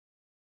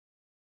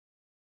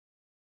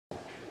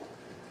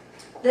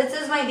This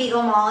is my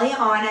Beagle Molly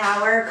on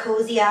our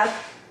CozyUp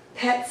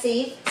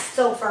PetSafe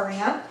Sofa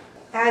Ramp.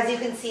 As you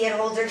can see, it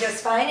holds her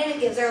just fine and it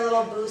gives her a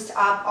little boost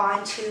up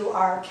onto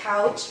our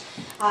couch.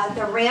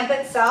 The ramp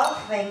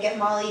itself, if I can get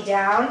Molly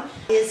down,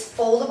 is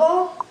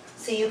foldable.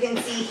 So you can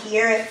see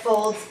here it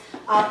folds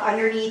up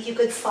underneath. You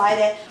could slide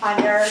it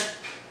under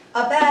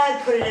a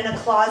bed, put it in a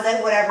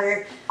closet,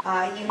 whatever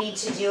you need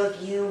to do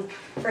if you,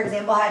 for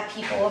example, had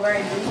people over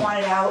and didn't want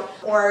it out,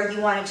 or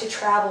you wanted to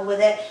travel with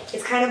it.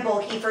 It's kind of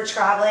bulky for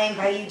traveling,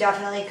 but you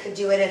definitely could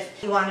do it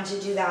if you wanted to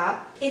do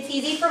that. It's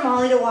easy for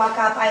Molly to walk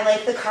up. I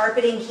like the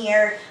carpeting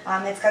here.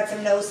 It's got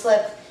some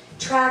no-slip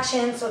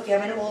traction, so if you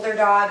have an older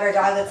dog or a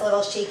dog that's a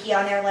little shaky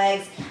on their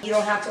legs, you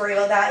don't have to worry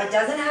about that. It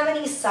doesn't have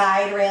any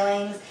side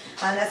railings.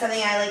 That's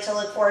something I like to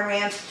look for in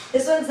ramps.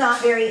 This one's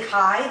not very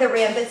high. The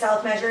ramp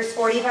itself measures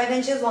 45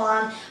 inches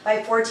long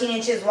by 14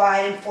 inches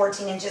wide and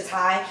 14 inches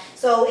high.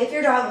 So if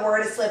your dog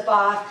were to slip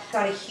off, it's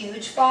not a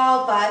huge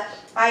fall, but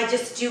I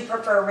just do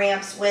prefer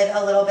ramps with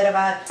a little bit of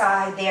a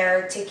side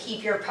there to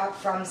keep your pup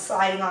from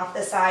sliding off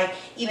the side.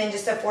 Even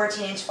just a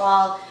 14-inch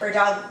fall for a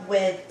dog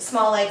with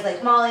small legs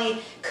like Molly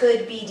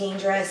could be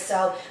dangerous.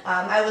 So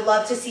I would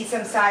love to see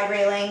some side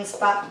railings,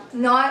 but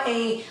not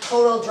a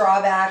total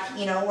drawback,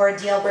 or a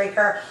deal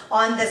breaker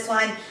on this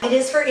one. It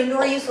is for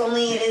indoor use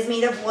only. It is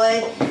made of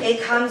wood.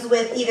 It comes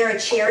with either a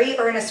cherry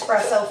or an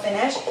espresso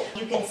finish.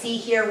 You can see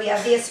here we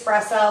have the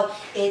espresso.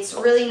 It's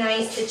really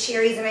nice. The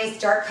cherry is a nice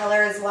dark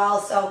color as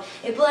well. So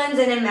it blends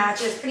in and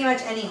matches pretty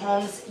much any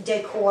home's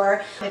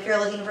decor. If you're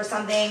looking for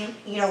something,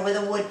 with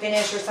a wood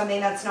finish or something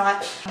that's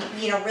not,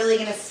 really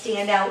going to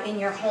stand out in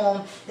your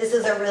home, this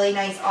is a really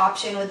nice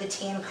option with the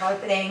tan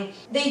carpeting.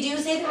 They do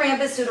say the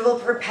ramp is suitable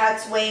for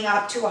pets weighing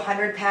up to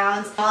 100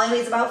 pounds. Molly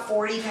weighs about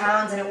 40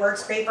 pounds and it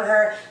works great for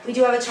her. We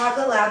do have a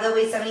chocolate lab that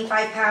weighs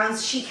 75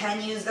 pounds. She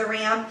can use the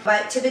ramp,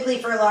 but typically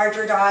for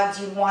larger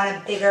dogs, you'd want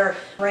a bigger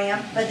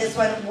ramp. But this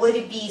one would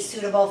be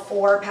suitable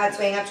for pets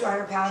weighing up to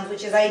 100 pounds,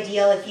 which is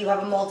ideal if you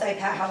have a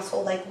multi-pet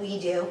household like we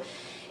do.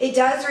 It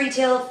does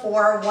retail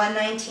for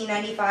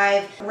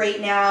 $119.95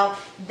 right now.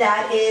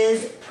 That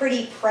is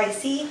pretty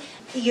pricey.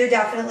 You're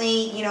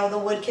definitely, the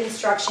wood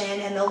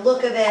construction and the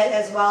look of it,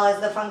 as well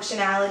as the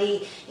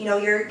functionality,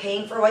 you're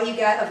paying for what you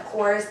get, of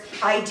course.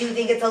 I do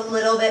think it's a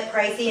little bit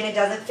pricey and it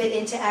doesn't fit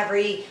into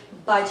every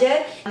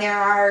budget. There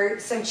are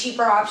some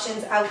cheaper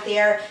options out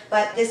there,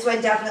 but this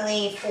one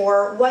definitely,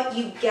 for what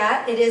you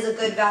get, it is a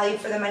good value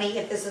for the money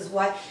if this is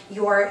what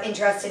you're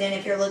interested in.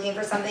 If you're looking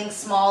for something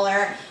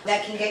smaller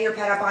that can get your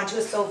pet up onto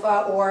a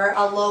sofa or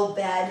a low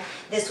bed,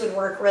 this would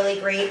work really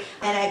great.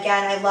 And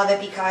again, I love it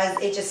because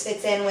it just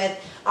fits in with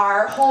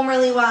our home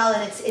really well,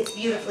 and it's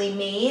beautifully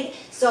made,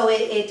 so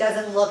it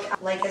doesn't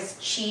look like as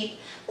cheap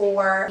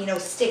or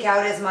stick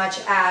out as much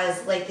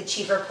as like the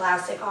cheaper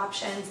plastic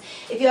options.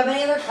 If you have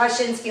any other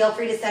questions, feel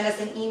free to send us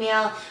an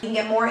email. You can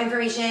get more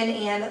information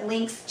and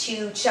links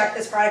to check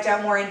this product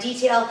out more in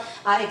detail.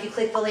 If you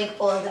click the link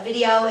below the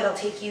video, it'll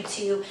take you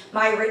to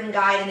my written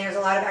guide, and there's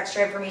a lot of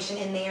extra information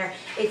in there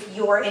if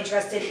you're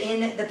interested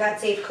in the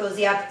PetSafe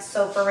CozyUp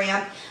Sofa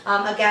Ramp.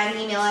 Again,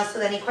 email us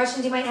with any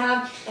questions you might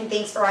have, and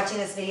thanks for watching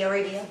this video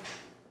review.